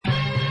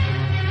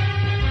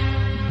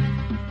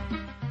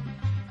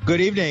Good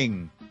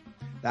evening.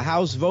 The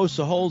House votes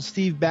to hold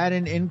Steve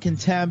Bannon in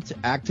contempt.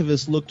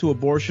 Activists look to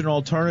abortion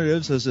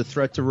alternatives as the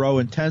threat to Roe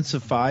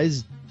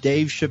intensifies.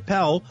 Dave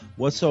Chappelle,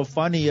 what's so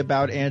funny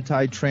about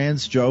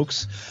anti-trans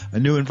jokes? A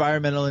new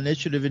environmental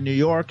initiative in New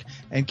York,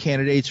 and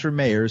candidates for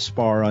mayor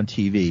spar on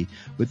TV.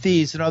 With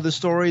these and other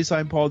stories,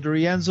 I'm Paul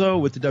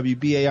Durienzo with the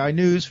WBAI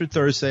News for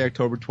Thursday,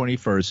 October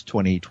 21st,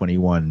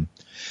 2021.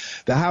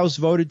 The House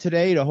voted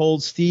today to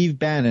hold Steve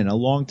Bannon, a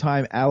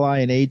longtime ally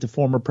and aide to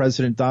former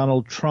President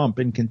Donald Trump,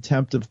 in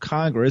contempt of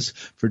Congress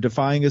for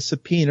defying a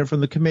subpoena from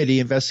the committee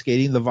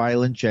investigating the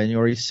violent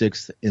January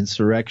 6th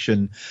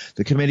insurrection.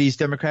 The committee's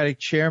Democratic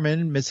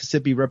chairman,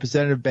 Mississippi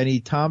Representative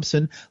Benny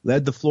Thompson,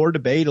 led the floor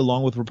debate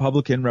along with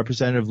Republican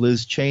Representative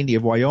Liz Cheney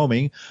of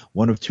Wyoming,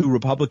 one of two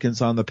Republicans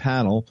on the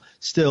panel.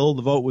 Still,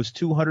 the vote was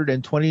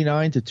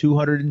 229 to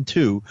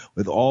 202,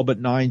 with all but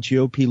 9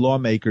 GOP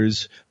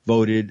lawmakers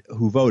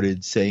who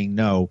voted saying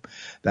no.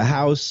 The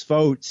House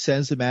vote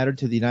sends the matter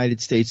to the United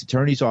States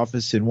Attorney's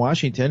Office in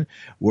Washington,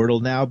 where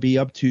it'll now be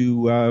up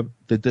to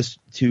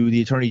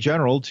the Attorney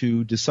General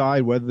to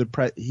decide whether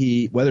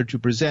to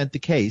present the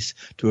case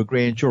to a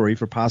grand jury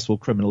for possible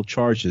criminal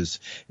charges.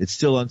 It's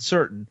still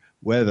uncertain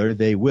whether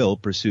they will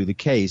pursue the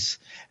case.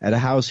 At a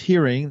House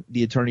hearing,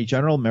 the Attorney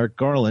General, Merrick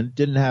Garland,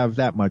 didn't have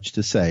that much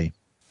to say.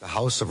 The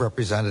House of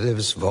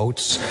Representatives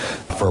votes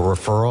for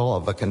referral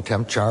of a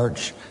contempt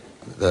charge.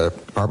 The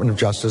Department of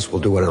Justice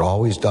will do what it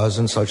always does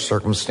in such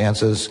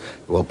circumstances.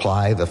 It will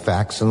apply the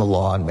facts and the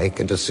law and make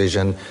a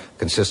decision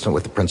consistent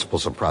with the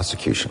principles of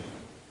prosecution.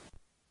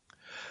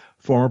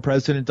 Former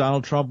President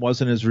Donald Trump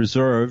wasn't as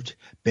reserved.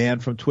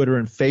 Banned from Twitter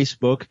and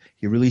Facebook,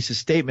 he released a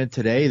statement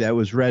today that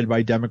was read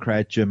by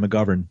Democrat Jim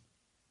McGovern.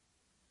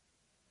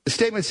 The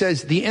statement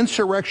says the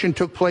insurrection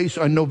took place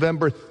on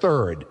November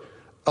 3rd,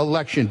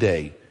 Election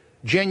Day.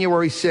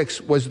 January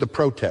 6th was the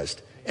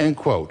protest, end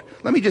quote.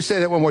 Let me just say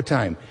that one more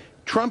time.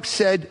 Trump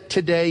said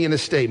today in a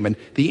statement,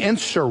 the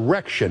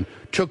insurrection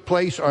took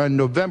place on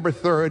November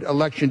 3rd,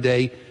 Election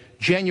Day.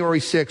 January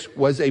 6th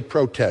was a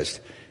protest,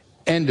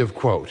 end of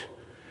quote.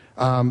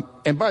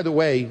 And by the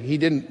way, he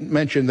didn't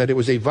mention that it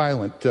was a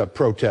violent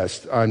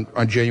protest on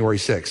January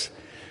 6th.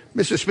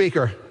 Mr.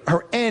 Speaker,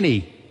 are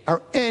any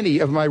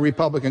of my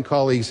Republican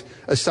colleagues,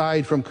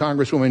 aside from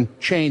Congresswoman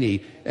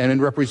Cheney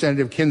and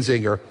Representative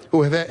Kinzinger,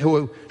 who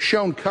have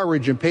shown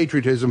courage and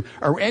patriotism,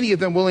 are any of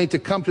them willing to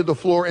come to the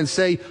floor and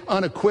say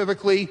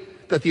unequivocally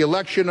that the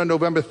election on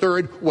November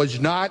 3rd was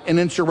not an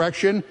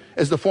insurrection,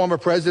 as the former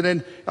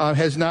president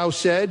has now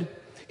said?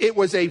 It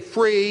was a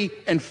free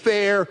and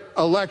fair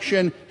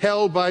election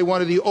held by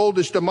one of the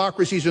oldest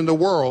democracies in the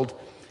world,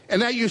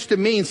 and that used to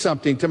mean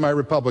something to my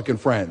Republican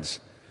friends.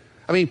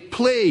 I mean,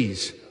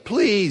 please,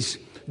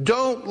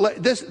 don't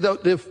let this,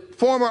 the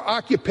former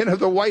occupant of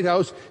the White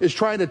House is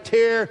trying to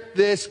tear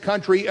this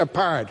country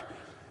apart.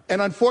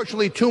 And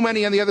unfortunately, too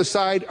many on the other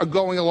side are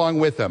going along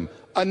with him.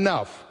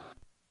 Enough.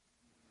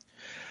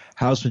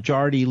 House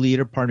Majority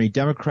Leader,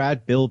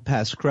 Democrat Bill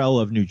Pascrell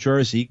of New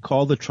Jersey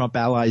called the Trump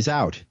allies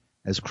out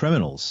as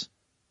criminals.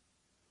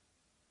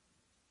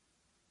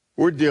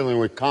 We're dealing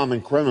with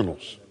common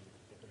criminals.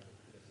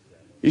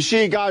 You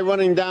see a guy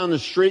running down the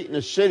street in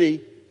a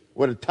city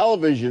with a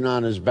television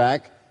on his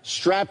back,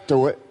 strapped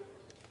to it,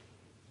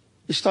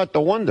 you start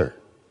to wonder.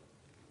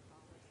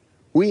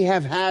 We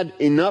have had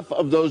enough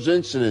of those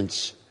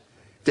incidents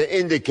to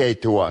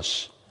indicate to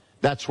us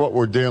that's what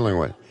we're dealing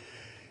with.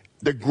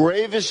 The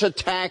gravest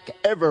attack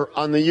ever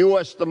on the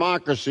U.S.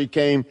 democracy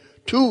came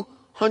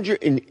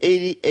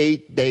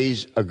 288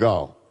 days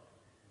ago.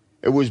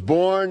 It was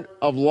born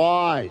of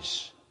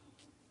lies.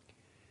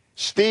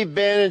 Steve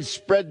Bannon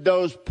spread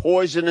those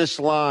poisonous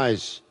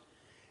lies,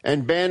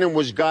 and Bannon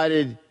was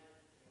guided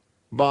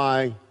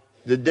by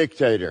the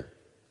dictator.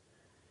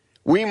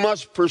 We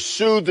must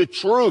pursue the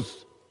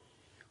truth.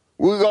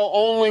 We go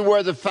only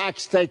where the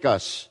facts take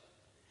us.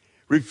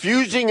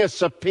 Refusing a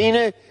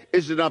subpoena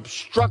is an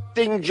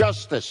obstructing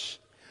justice.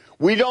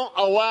 We don't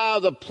allow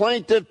the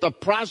plaintiff, the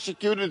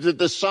prosecutor to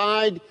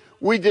decide.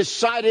 We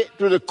decide it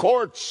through the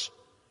courts.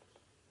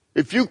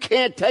 If you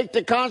can't take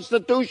the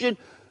Constitution,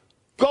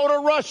 go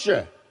to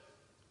Russia.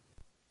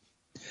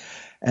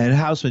 And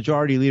House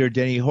Majority Leader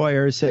Denny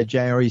Hoyer said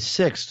January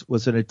 6th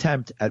was an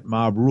attempt at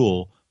mob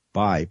rule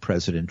by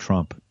President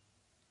Trump.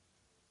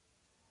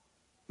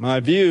 My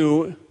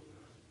view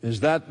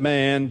is that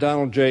man,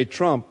 Donald J.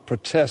 Trump,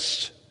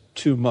 protests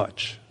too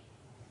much.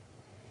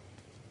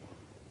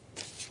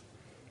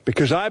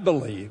 Because I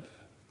believe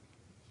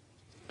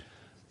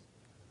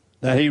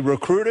that he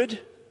recruited,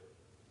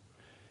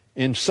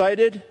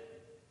 incited,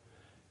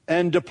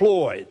 and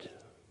deployed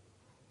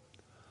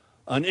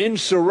an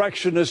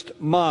insurrectionist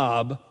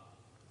mob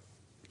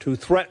to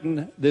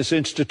threaten this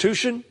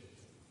institution,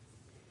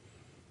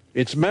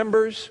 its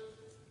members,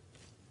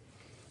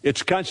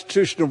 its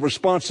constitutional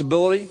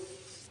responsibility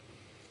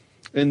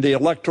in the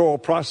electoral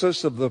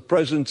process of the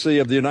presidency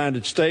of the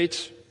United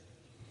States,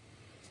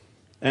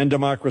 and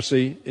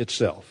democracy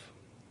itself.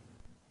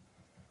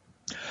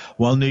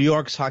 While New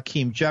York's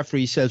Hakeem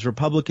Jeffries says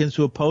Republicans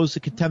who oppose the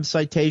contempt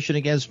citation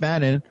against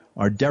Bannon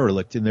are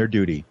derelict in their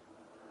duty.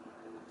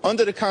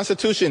 under the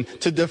Constitution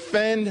to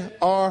defend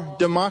our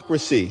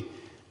democracy.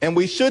 And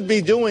we should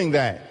be doing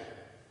that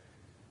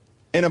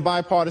in a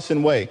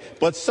bipartisan way.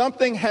 But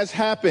something has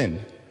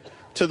happened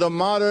to the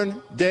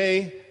modern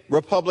day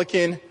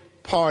Republican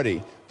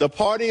Party. The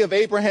party of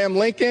Abraham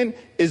Lincoln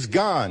is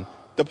gone.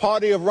 The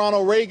party of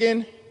Ronald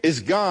Reagan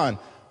is gone.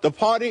 The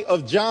party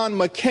of John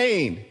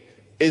McCain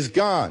is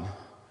gone.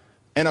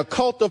 And a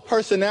cult of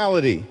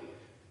personality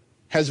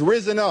has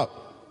risen up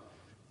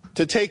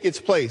to take its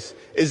place.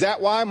 Is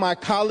that why my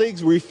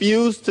colleagues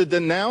refuse to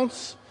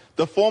denounce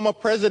the former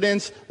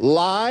president's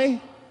lie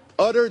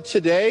uttered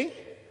today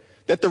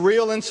that the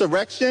real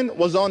insurrection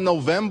was on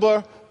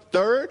November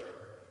 3rd?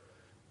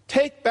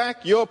 Take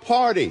back your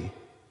party.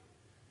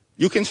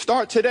 You can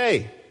start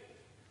today.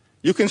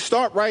 You can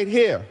start right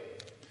here.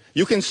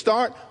 You can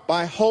start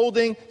by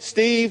holding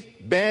Steve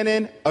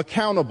Bannon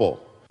accountable.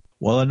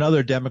 Well,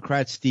 another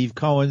Democrat, Steve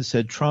Cohen,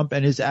 said Trump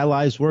and his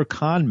allies were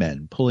con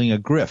men pulling a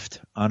grift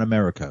on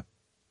America.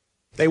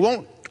 They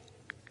won't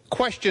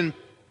question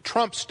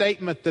Trump's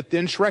statement that the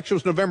insurrection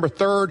was November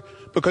 3rd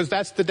because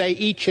that's the day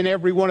each and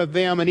every one of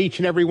them and each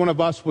and every one of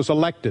us was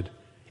elected.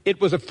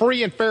 It was a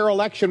free and fair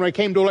election when it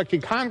came to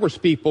electing Congress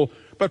people,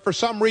 but for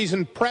some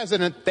reason,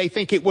 President, they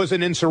think it was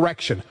an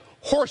insurrection.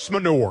 Horse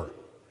manure.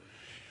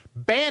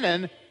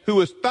 Bannon, who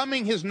is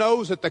thumbing his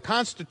nose at the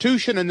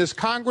Constitution and this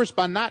Congress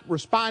by not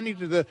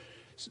responding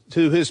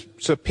to his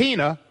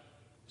subpoena,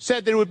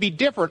 said that it would be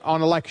different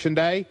on Election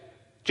Day,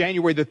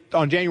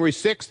 on January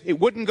 6th. It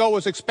wouldn't go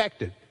as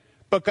expected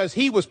because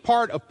he was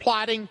part of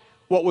plotting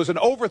what was an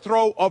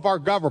overthrow of our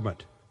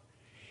government.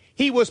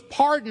 He was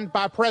pardoned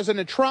by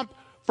President Trump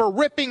for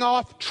ripping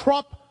off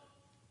Trump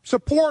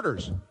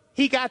supporters.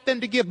 He got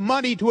them to give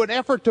money to an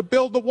effort to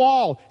build the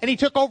wall, and he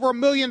took over $1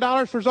 million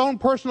for his own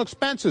personal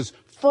expenses.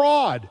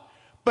 Fraud.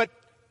 But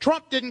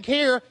Trump didn't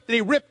care that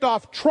he ripped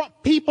off Trump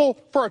people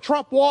for a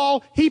Trump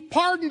wall. He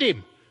pardoned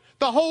him.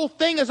 The whole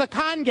thing is a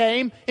con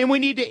game, and we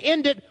need to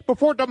end it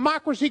before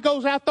democracy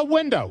goes out the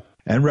window.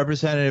 And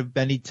Representative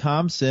Benny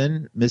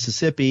Thompson,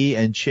 Mississippi,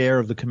 and chair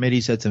of the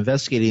committees that's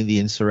investigating the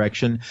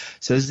insurrection,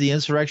 says the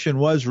insurrection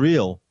was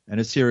real and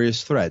a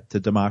serious threat to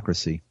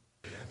democracy.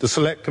 The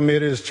Select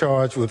Committee is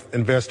charged with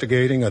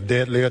investigating a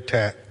deadly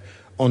attack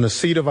on the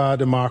seat of our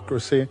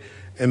democracy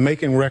and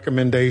making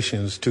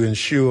recommendations to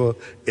ensure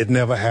it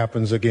never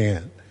happens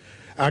again.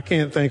 I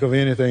can't think of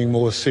anything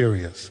more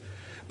serious,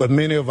 but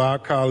many of our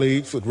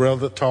colleagues would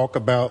rather talk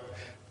about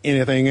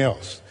anything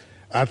else.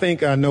 I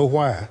think I know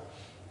why.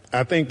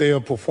 I think they are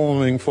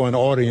performing for an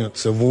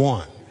audience of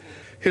one.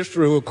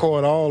 History will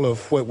record all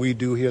of what we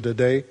do here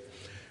today.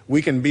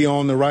 We can be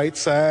on the right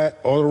side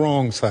or the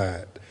wrong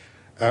side.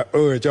 I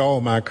urge all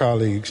my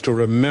colleagues to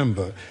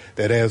remember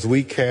that as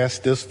we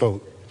cast this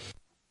vote.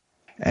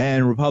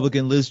 And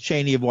Republican Liz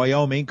Cheney of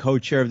Wyoming,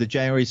 co-chair of the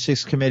January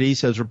 6th committee,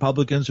 says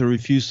Republicans who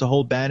refuse to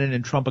hold Bannon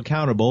and Trump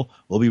accountable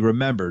will be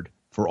remembered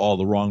for all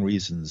the wrong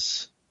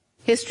reasons.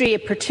 History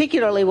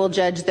particularly will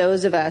judge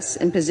those of us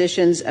in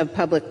positions of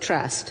public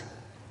trust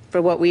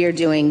for what we are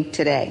doing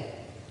today.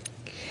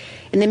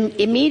 In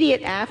the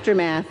immediate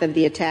aftermath of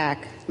the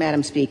attack,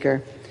 Madam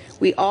Speaker,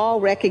 we all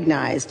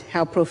recognized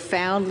how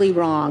profoundly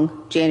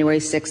wrong January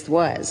 6th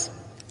was.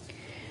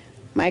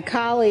 My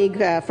colleague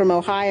from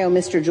Ohio,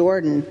 Mr.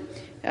 Jordan,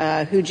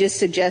 who just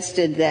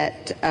suggested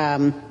that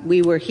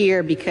we were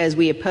here because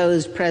we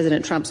opposed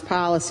President Trump's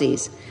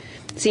policies,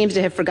 seems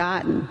to have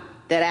forgotten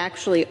that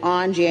actually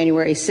on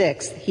January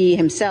 6th, he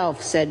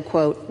himself said,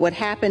 quote, "What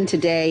happened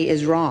today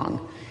is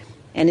wrong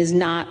and is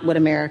not what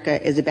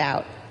America is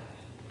about."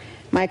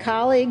 My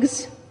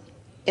colleagues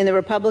in the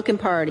Republican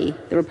Party,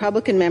 the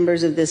Republican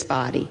members of this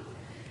body,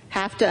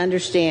 have to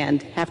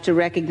understand, have to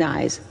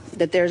recognize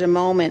that there's a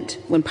moment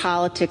when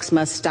politics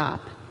must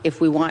stop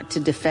if we want to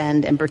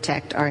defend and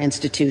protect our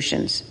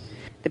institutions.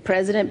 The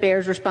President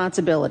bears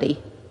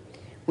responsibility.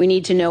 We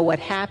need to know what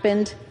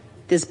happened.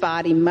 This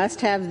body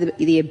must have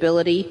the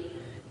ability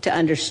to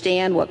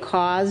understand what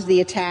caused the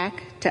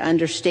attack, to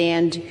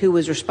understand who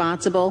was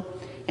responsible,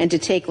 and to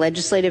take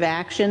legislative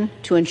action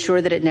to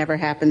ensure that it never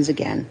happens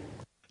again.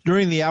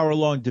 During the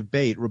hour-long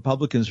debate,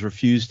 Republicans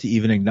refused to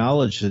even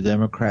acknowledge the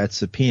Democrats'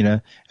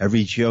 subpoena.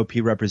 Every GOP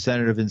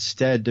representative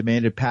instead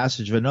demanded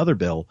passage of another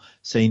bill,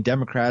 saying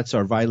Democrats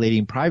are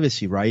violating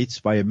privacy rights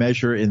by a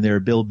measure in their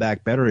Build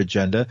Back Better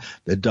agenda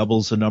that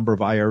doubles the number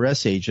of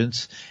IRS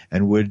agents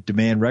and would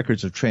demand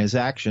records of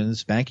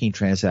transactions, banking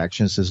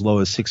transactions, as low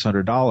as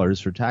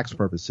 $600 for tax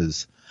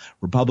purposes.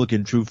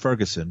 Republican Drew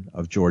Ferguson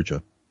of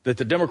Georgia. That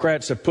the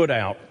Democrats have put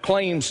out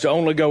claims to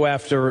only go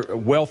after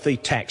wealthy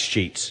tax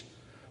cheats.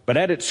 But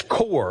at its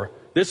core,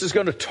 this is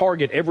going to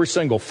target every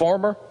single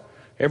farmer,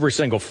 every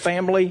single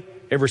family,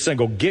 every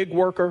single gig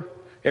worker,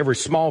 every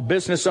small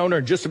business owner,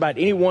 and just about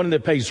anyone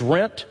that pays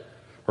rent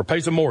or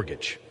pays a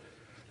mortgage.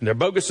 And their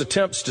bogus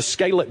attempts to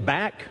scale it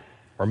back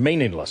are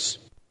meaningless.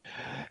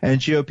 And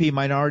GOP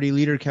Minority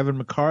Leader Kevin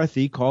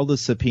McCarthy called the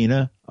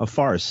subpoena a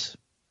farce.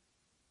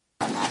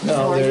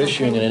 No, they're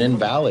issuing an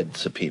invalid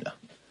subpoena.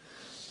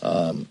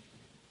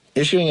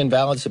 Issuing an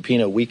invalid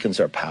subpoena weakens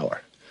our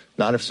power,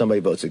 not if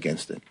somebody votes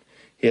against it.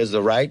 He has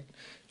the right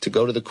to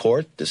go to the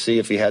court to see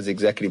if he has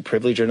executive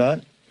privilege or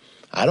not?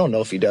 I don't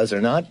know if he does or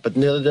not, but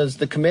neither does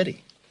the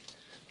committee.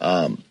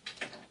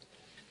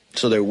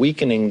 So they're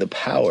weakening the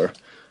power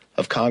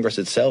of Congress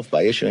itself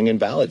by issuing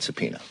invalid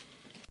subpoena.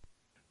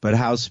 But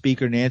House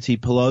Speaker Nancy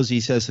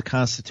Pelosi says the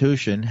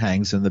Constitution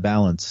hangs in the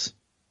balance.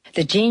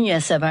 The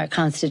genius of our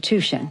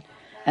Constitution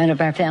and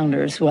of our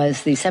founders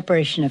was the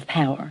separation of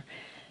power,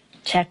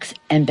 checks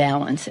and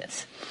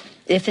balances.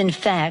 If, in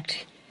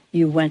fact,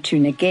 you want to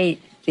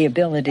negate the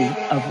ability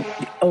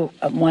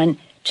of one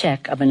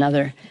check of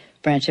another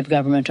branch of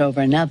government over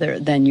another,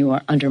 then you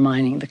are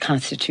undermining the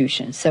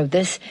Constitution. So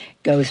this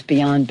goes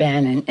beyond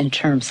Bannon in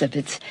terms of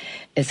its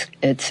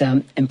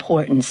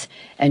importance,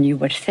 and you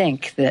would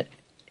think that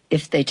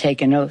if they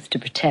take an oath to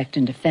protect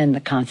and defend the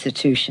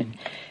Constitution,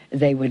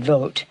 they would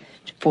vote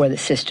for the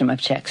system of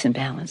checks and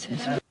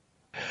balances.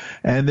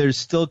 And there's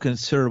still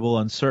considerable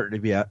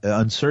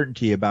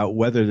uncertainty about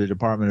whether the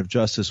Department of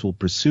Justice will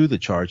pursue the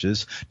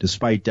charges,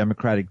 despite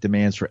Democratic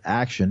demands for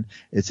action.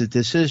 It's a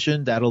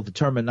decision that'll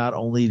determine not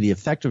only the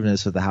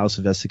effectiveness of the House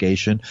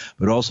investigation,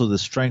 but also the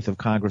strength of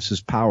Congress's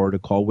power to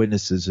call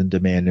witnesses and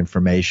demand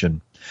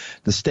information.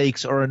 The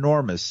stakes are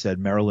enormous, said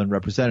Maryland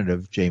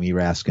Representative Jamie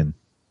Raskin.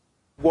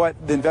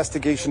 What the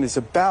investigation is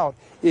about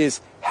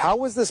is how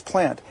was this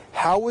planned?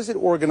 How was it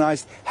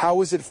organized? How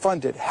was it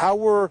funded? How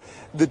were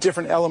the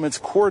different elements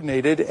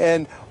coordinated?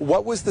 And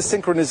what was the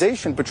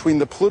synchronization between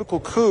the political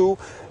coup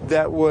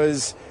that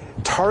was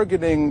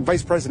targeting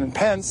Vice President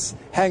Pence,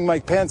 hang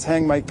Mike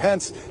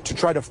Pence, to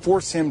try to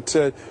force him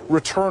to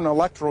return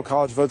electoral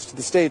college votes to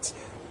the states?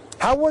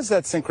 How was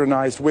that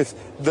synchronized with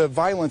the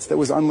violence that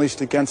was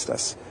unleashed against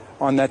us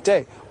on that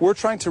day? We're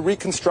trying to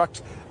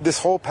reconstruct this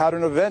whole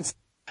pattern of events.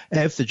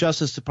 If the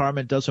Justice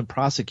Department doesn't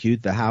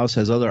prosecute, the House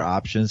has other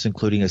options,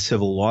 including a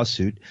civil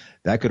lawsuit.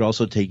 That could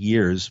also take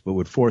years, but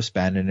would force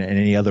Bannon and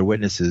any other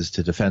witnesses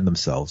to defend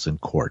themselves in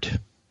court.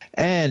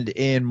 And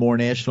in more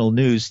national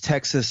news,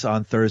 Texas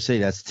on Thursday,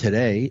 that's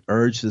today,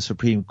 urged the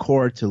Supreme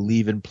Court to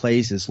leave in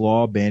place its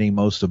law banning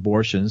most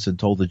abortions and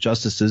told the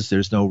justices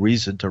there's no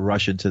reason to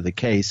rush into the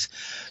case.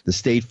 The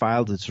state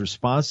filed its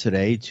response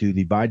today to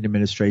the Biden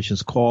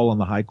administration's call on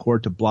the High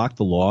Court to block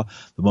the law,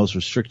 the most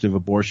restrictive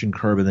abortion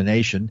curb in the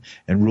nation,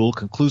 and rule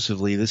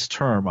conclusively this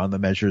term on the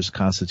measure's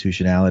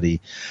constitutionality.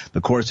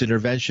 The court's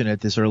intervention at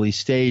this early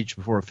stage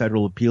before a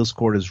federal appeals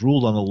court has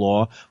ruled on the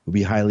law would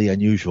be highly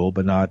unusual,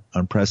 but not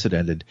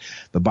unprecedented.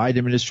 The Biden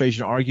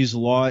administration argues the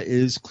law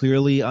is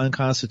clearly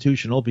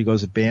unconstitutional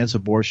because it bans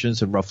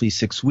abortions in roughly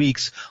 6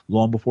 weeks,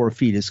 long before a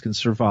fetus can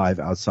survive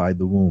outside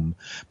the womb.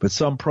 But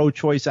some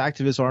pro-choice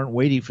activists aren't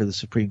waiting for the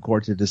Supreme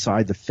Court to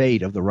decide the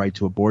fate of the right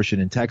to abortion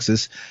in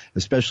Texas,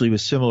 especially with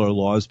similar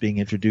laws being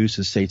introduced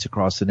in states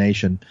across the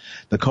nation.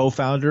 The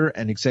co-founder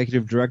and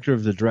executive director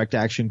of the direct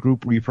action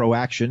group Repro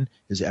Action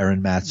is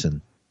Erin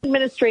Matson.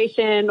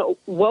 Administration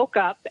woke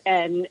up,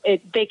 and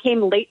they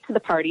came late to the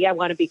party. I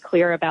want to be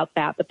clear about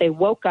that. But they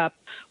woke up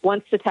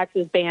once the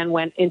Texas ban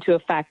went into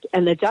effect,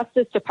 and the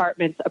Justice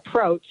Department's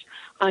approach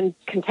on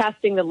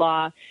contesting the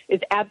law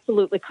is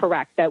absolutely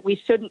correct, that we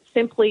shouldn't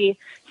simply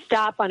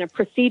stop on a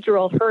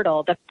procedural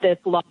hurdle that this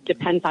law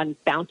depends on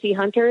bounty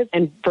hunters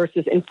and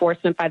versus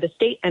enforcement by the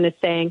state, and is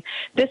saying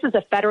this is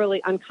a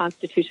federally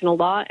unconstitutional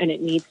law and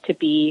it needs to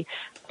be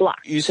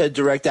blocked. You said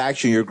direct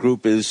action. Your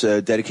group is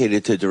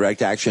dedicated to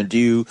direct action.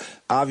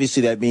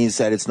 Obviously that means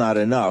that it's not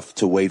enough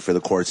to wait for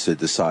the courts to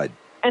decide.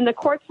 And the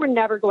courts were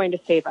never going to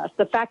save us.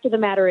 The fact of the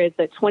matter is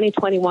that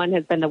 2021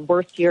 has been the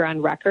worst year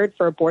on record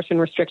for abortion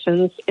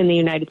restrictions in the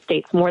United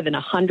States, more than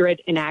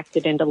 100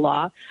 enacted into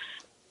law.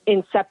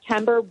 In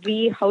September,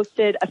 we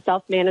hosted a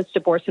self-managed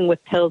abortion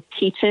with pills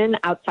teach-in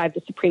outside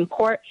the Supreme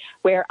Court,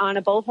 where on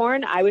a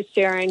bullhorn, I was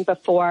sharing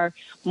before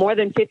more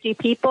than 50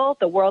 people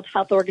the World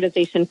Health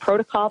Organization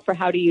protocol for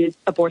how to use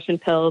abortion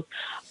pills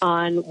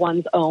on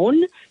one's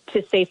own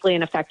to safely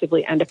and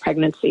effectively end a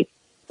pregnancy.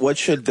 What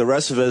should the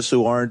rest of us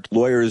who aren't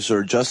lawyers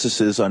or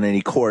justices on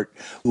any court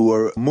who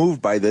are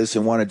moved by this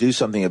and want to do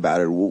something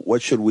about it,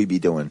 what should we be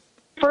doing?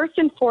 First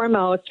and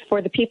foremost,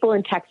 for the people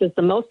in Texas,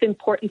 the most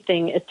important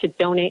thing is to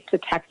donate to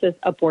Texas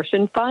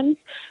abortion funds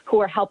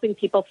who are helping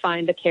people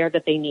find the care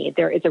that they need.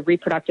 There is a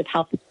reproductive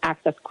health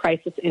access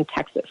crisis in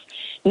Texas.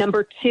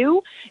 Number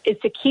two is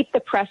to keep the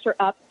pressure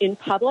up in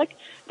public.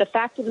 The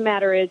fact of the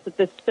matter is that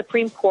the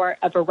Supreme Court,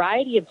 a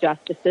variety of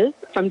justices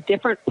from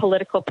different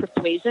political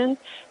persuasions,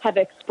 have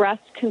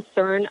expressed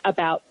concern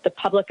about the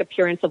public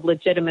appearance of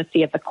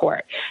legitimacy of the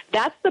court.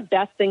 That's the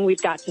best thing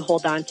we've got to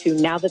hold on to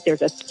now that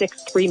there's a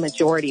 6-3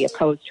 majority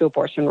opposed to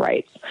abortion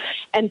rights.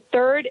 And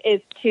third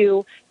is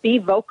to be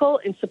vocal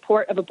in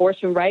support of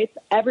abortion rights.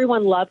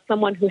 Everyone loves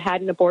someone who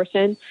had an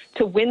abortion.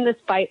 To win this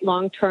fight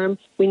long term,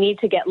 we need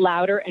to get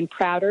louder and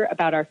prouder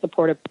about our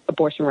support of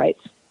abortion rights.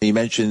 You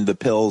mentioned the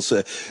pills.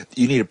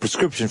 You need a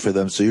prescription for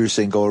them, so you're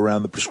saying go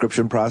around the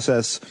prescription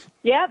process?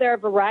 Yeah, there are a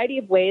variety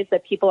of ways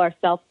that people are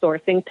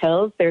self-sourcing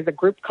pills. There's a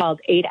group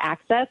called Aid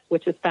Access,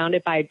 which is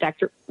founded by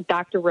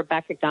Dr.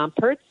 Rebecca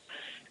Gompertz,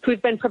 who's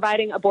been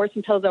providing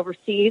abortion pills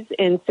overseas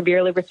in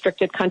severely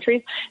restricted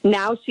countries.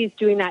 Now she's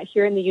doing that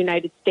here in the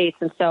United States.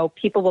 And so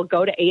people will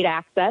go to Aid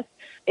Access,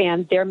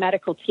 and their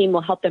medical team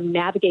will help them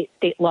navigate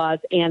state laws,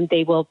 and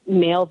they will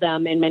mail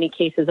them, in many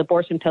cases,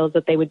 abortion pills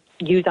that they would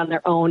use on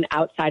their own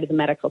outside of the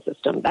medical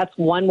system. That's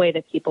one way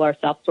that people are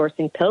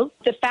self-sourcing pills.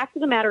 The fact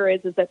of the matter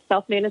is that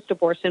self-managed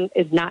abortion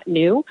is not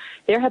new.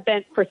 There have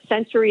been, for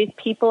centuries,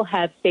 people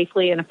have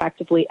safely and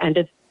effectively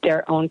ended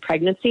their own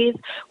pregnancies.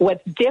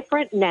 What's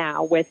different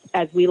now,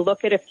 as we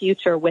look at a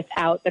future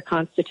without the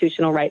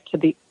constitutional right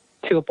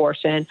to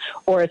abortion,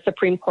 or a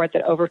Supreme Court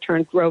that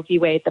overturned Roe v.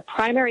 Wade, the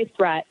primary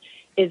threat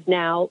is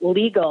now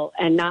legal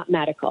and not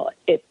medical.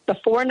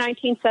 Before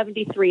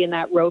 1973 in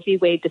that Roe v.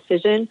 Wade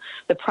decision,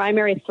 the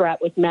primary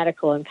threat was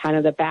medical and kind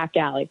of the back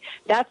alley.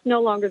 That's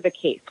no longer the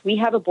case. We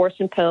have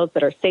abortion pills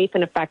that are safe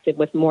and effective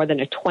with more than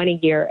a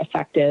 20-year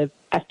effective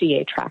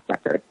FDA track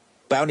record.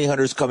 Bounty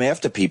hunters come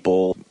after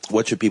people.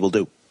 What should people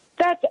do?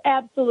 That's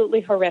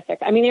absolutely horrific.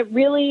 I mean, it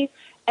really,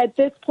 at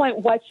this point,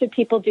 what should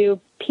people do?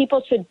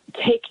 People should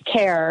take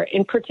care,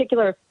 in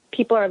particular,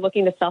 people are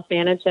looking to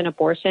self-manage an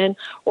abortion,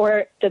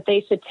 or that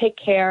they should take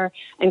care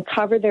and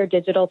cover their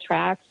digital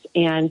tracks,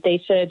 and they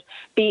should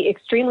be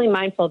extremely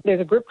mindful.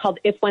 There's a group called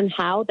If, When,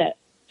 How that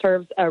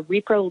serves a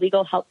repro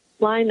legal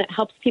helpline that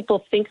helps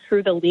people think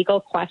through the legal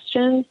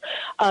questions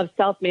of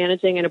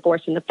self-managing an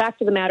abortion. The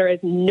fact of the matter is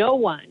no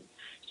one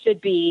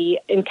should be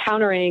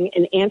encountering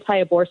an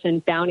anti-abortion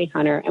bounty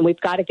hunter, and we've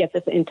got to get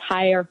this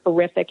entire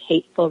horrific,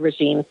 hateful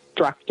regime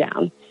struck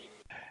down.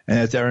 And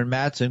that's Erin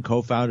Mattson,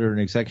 co-founder and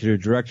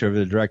executive director of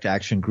the direct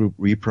action group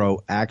Repro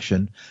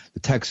Action. The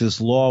Texas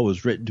law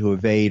was written to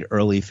evade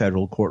early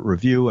federal court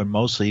review, and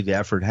mostly the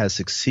effort has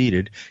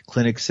succeeded.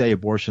 Clinics say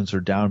abortions are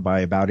down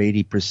by about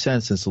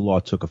 80% since the law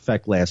took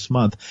effect last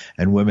month,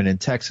 and women in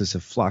Texas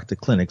have flocked to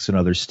clinics in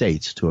other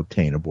states to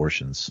obtain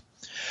abortions.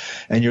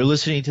 And you're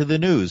listening to the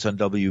news on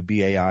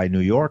WBAI New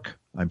York.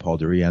 I'm Paul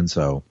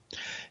DiRienzo.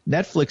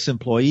 Netflix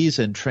employees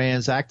and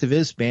trans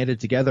activists banded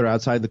together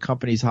outside the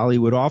company's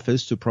Hollywood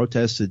office to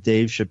protest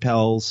Dave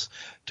Chappelle's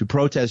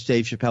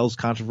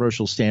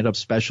controversial stand-up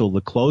special, The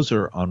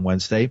Closer, on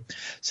Wednesday.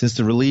 Since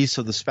the release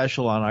of the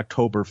special on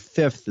October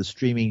 5th, the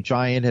streaming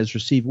giant has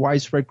received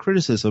widespread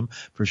criticism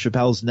for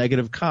Chappelle's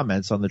negative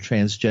comments on the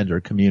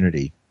transgender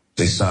community.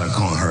 They started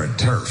calling her a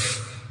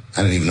TERF.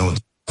 I didn't even know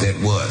what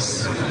that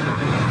was.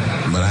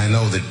 But I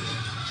know that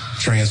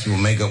trans people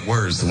make up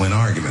words to win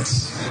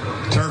arguments.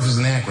 TERF is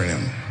an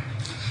acronym.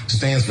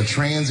 Stands for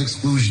Trans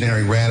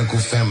Exclusionary Radical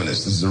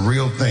Feminist. This is a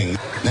real thing.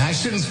 Now, I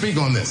shouldn't speak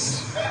on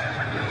this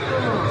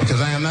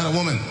because I am not a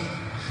woman,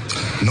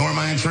 nor am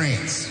I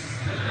trans.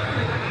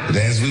 But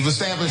as we've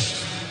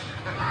established,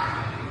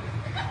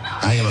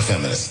 I am a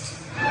feminist.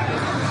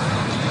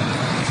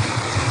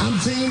 I'm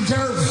Team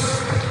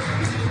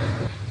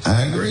TERF.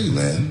 I agree,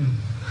 man.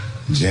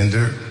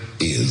 Gender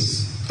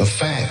is a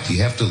fact.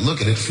 You have to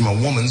look at it from a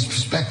woman's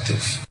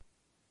perspective.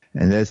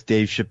 And that's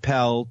Dave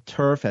Chappelle.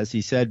 TERF, as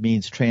he said,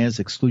 means Trans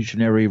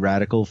Exclusionary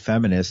Radical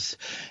Feminists.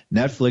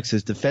 Netflix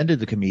has defended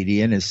the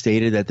comedian and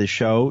stated that the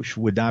show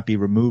would not be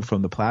removed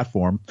from the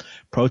platform.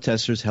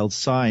 Protesters held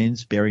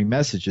signs bearing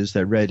messages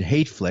that read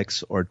 "Hate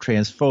flicks" or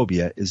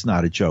 "Transphobia is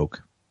not a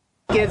joke."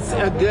 It's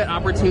a good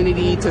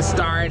opportunity to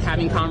start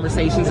having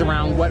conversations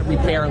around what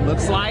repair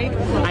looks like.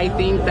 I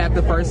think that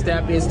the first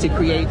step is to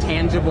create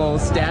tangible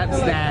steps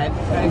that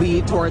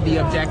lead toward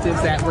the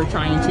objectives that we're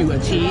trying to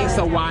achieve.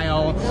 So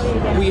while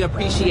we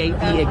appreciate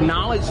the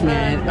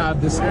acknowledgement of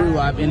the screw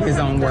up, in his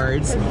own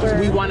words,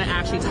 we want to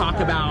actually talk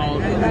about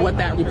what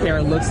that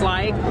repair looks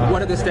like.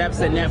 What are the steps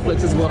that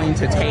Netflix is willing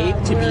to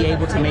take to be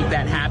able to make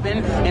that happen?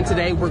 And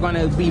today we're going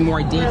to be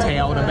more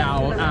detailed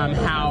about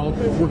how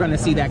we're going to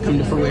see that come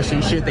to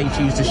fruition should they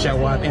choose to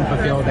show up and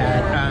fulfill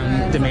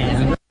that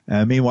demand.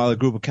 Meanwhile, a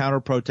group of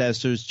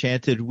counter-protesters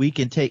chanted, we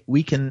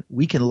can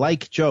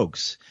like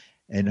jokes,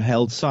 and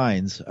held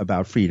signs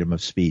about freedom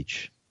of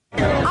speech.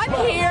 I'm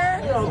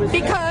here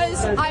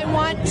because I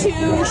want to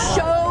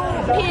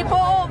show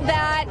people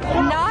that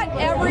not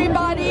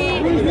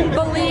everybody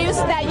believes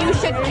that you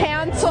should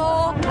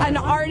cancel an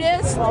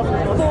artist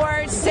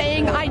for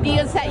saying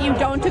ideas that you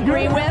don't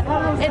agree with.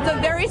 It's a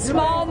very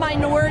small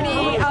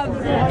minority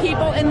of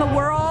people in the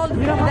world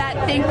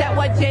that think that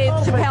what Dave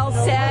Chappelle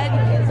said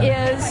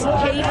is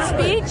hate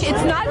speech.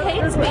 It's not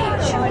hate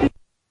speech.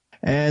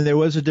 And there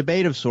was a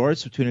debate of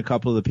sorts between a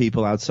couple of the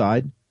people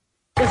outside.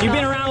 You've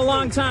been around a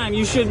long time.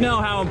 You should know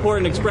how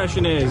important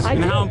expression is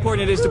and how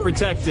important it is to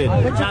protect it.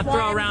 Not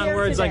throw around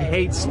words like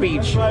hate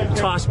speech,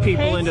 toss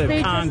people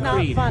into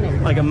concrete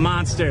like a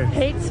monster.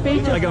 Hate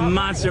speech like a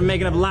monster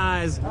making up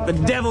lies. The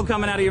devil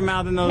coming out of your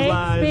mouth in those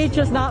lies. Hate speech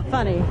is not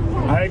funny.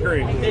 I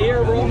agree.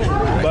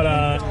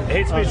 But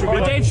hate speech would be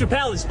like... Dave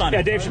Chappelle is funny.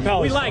 Yeah, Dave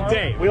Chappelle is funny. We like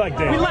Dave. We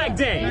like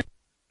Dave.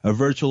 A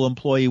virtual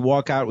employee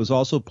walkout was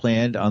also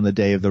planned on the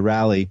day of the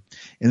rally.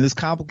 In this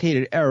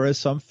complicated era,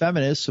 some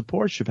feminists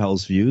support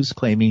Chappelle's views,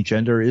 claiming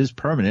gender is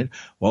permanent,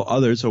 while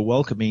others are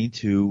welcoming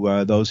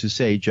to those who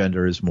say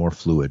gender is more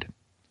fluid.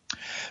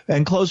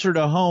 And closer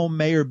to home,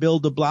 Mayor Bill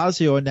de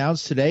Blasio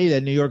announced today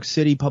that New York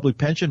City public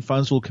pension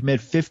funds will commit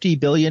 $50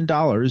 billion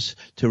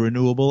to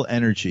renewable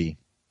energy.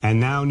 And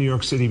now New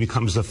York City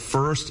becomes the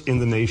first in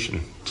the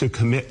nation to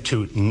commit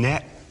to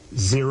net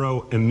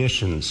zero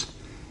emissions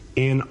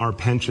in our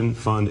pension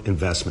fund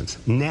investments.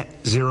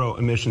 Net zero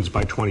emissions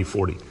by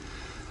 2040.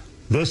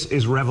 This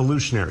is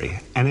revolutionary,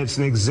 and it's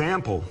an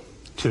example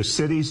to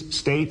cities,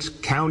 states,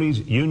 counties,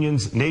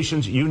 unions,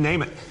 nations, you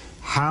name it,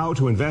 how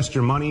to invest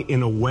your money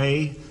in a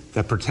way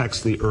that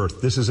protects the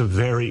earth. This is a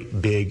very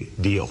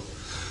big deal.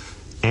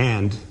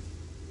 And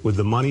with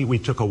the money we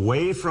took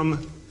away from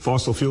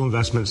fossil fuel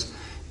investments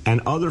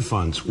and other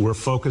funds, we're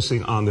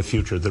focusing on the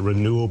future, the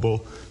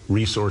renewable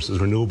resources,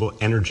 renewable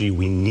energy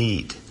we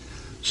need.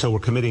 So we're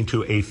committing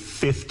to a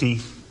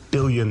 $50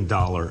 billion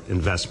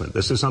investment.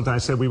 This is something I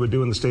said we would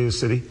do in the state of the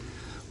city.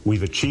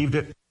 We've achieved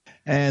it.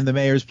 And the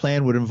mayor's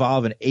plan would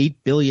involve an $8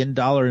 billion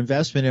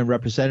investment in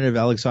Representative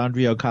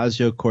Alexandria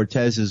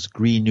Ocasio-Cortez's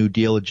Green New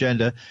Deal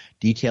agenda,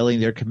 detailing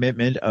their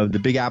commitment of the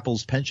Big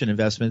Apple's pension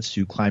investments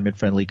to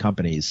climate-friendly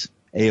companies.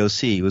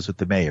 AOC was with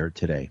the mayor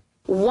today.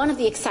 One of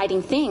the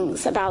exciting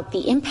things about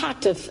the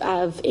impact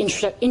of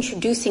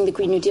introducing the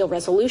Green New Deal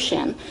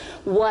resolution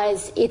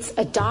was its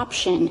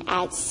adoption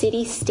at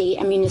city, state,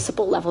 and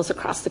municipal levels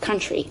across the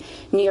country.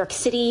 New York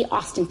City,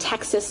 Austin,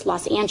 Texas,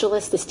 Los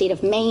Angeles, the state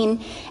of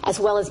Maine, as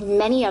well as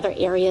many other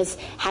areas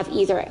have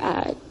either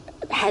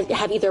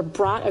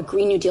brought a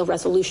Green New Deal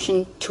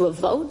resolution to a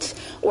vote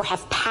or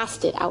have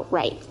passed it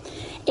outright.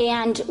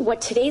 And what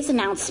today's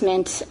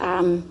announcement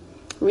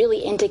really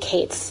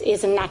indicates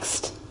is a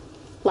next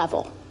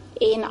level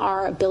in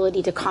our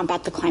ability to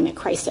combat the climate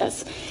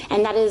crisis.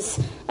 And that is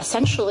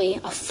essentially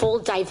a full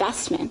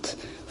divestment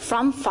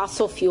from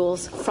fossil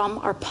fuels from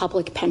our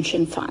public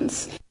pension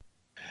funds.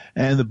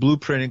 And the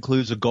blueprint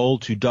includes a goal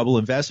to double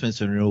investments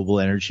in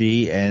renewable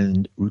energy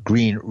and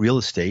green real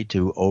estate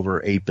to over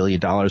 $8 billion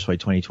by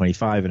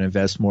 2025 and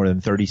invest more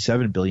than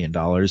 $37 billion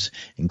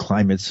in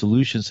climate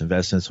solutions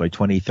investments by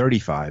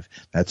 2035.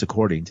 That's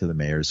according to the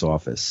mayor's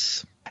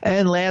office.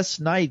 And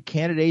last night,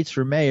 candidates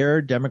for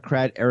mayor,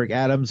 Democrat Eric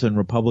Adams and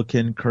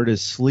Republican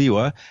Curtis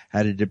Sliwa,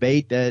 had a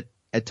debate that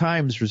at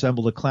times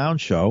resembled a clown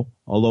show,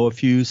 although a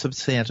few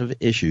substantive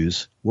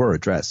issues were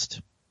addressed.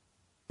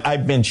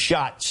 I've been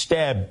shot,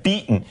 stabbed,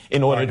 beaten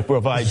in order to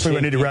provide safety. I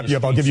need to wrap you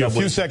up. I'll give you a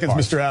few seconds,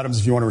 Mr. Adams,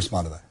 if you want to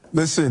respond to that.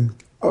 Listen,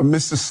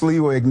 Mr.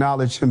 Sliwa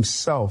acknowledged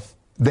himself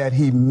that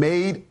he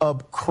made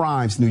up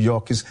crimes, New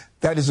Yorkers.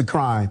 That is a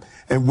crime.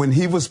 And when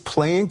he was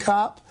playing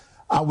cop,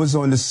 I was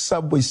on the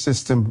subway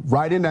system,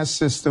 right in that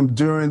system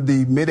during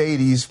the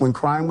mid-'80s when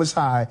crime was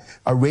high,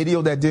 a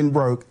radio that didn't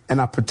work, and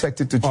I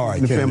protected the children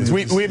and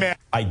families.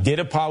 I did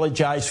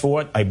apologize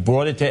for it. I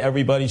brought it to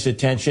everybody's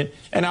attention,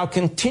 and I'll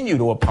continue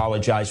to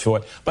apologize for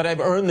it. But I've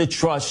earned the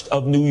trust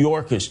of New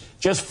Yorkers.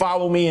 Just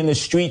follow me in the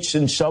streets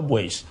and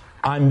subways.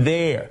 I'm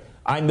there.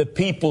 I'm the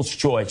people's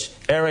choice.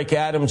 Eric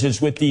Adams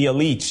is with the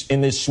elites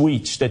in the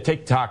suites, the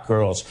TikTok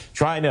girls,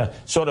 trying to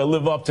sort of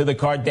live up to the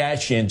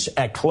Kardashians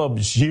at Club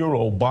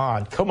Zero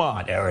Bond. Come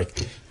on,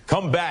 Eric.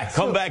 Come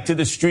back to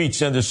the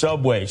streets and the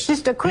subways.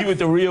 Be with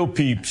the real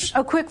peeps.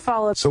 A quick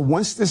follow-up. So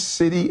once this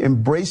city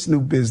embraced new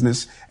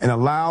business and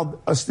allowed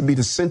us to be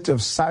the center of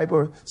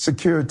cyber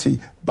security,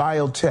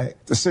 biotech,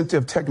 the center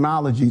of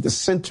technology, the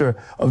center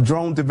of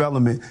drone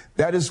development,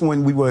 that is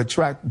when we will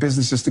attract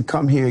businesses to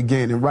come here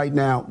again. And right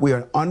now, we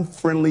are an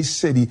unfriendly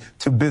city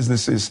to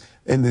businesses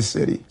in this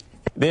city.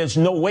 There's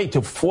no way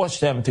to force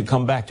them to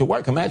come back to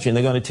work. Imagine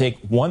they're going to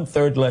take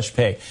 1/3 less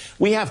pay.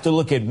 We have to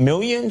look at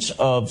millions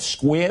of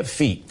square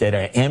feet that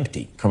are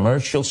empty,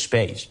 commercial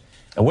space,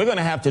 and we're going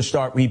to have to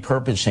start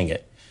repurposing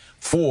it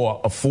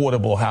for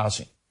affordable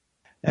housing.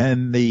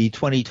 And the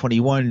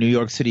 2021 New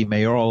York City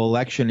mayoral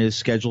election is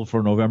scheduled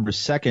for November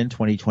 2nd,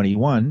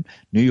 2021.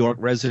 New York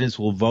residents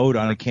will vote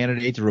on a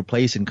candidate to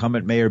replace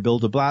incumbent Mayor Bill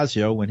de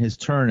Blasio when his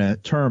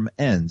term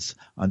ends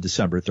on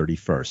December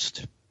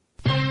 31st.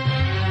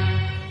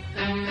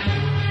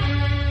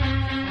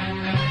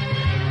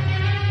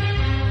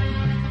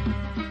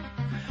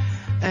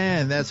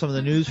 And that's some of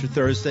the news for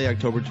Thursday,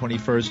 October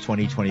 21st,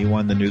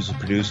 2021. The news was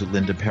produced with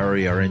Linda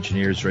Perry. Our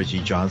engineer is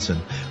Reggie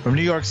Johnson. From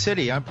New York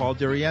City, I'm Paul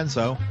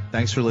DiRienzo.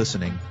 Thanks for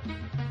listening.